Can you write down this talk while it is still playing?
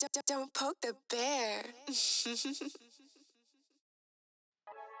Don't poke the bear. We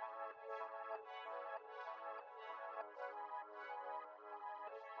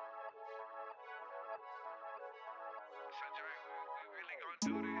really gonna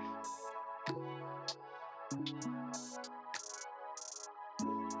do this?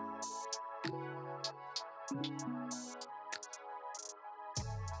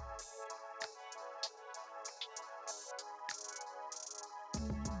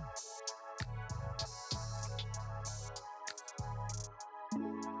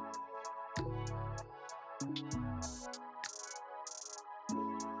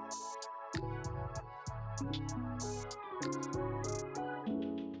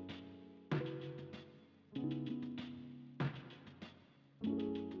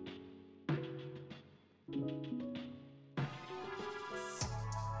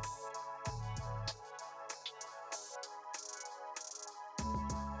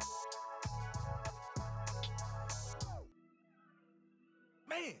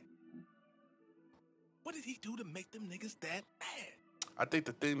 Man, what did he do to make them niggas that mad? I think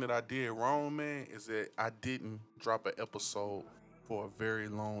the thing that I did wrong, man, is that I didn't drop an episode for a very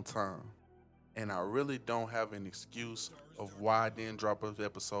long time. And I really don't have an excuse of why I didn't drop an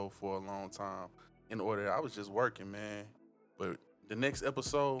episode for a long time. In order, I was just working, man. But the next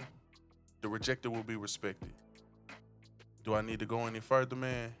episode, the rejected will be respected. Do I need to go any further,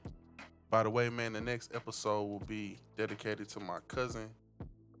 man? By the way, man, the next episode will be dedicated to my cousin.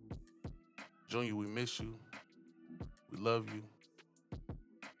 Junior, we miss you. We love you.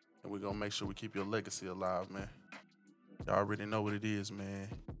 And we're going to make sure we keep your legacy alive, man. Y'all already know what it is, man.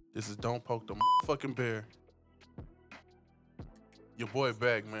 This is Don't Poke the Fucking Bear. Your boy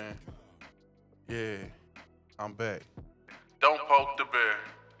back, man. Yeah, I'm back. Don't poke the bear.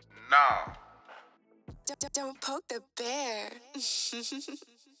 Nah. Don't poke the bear.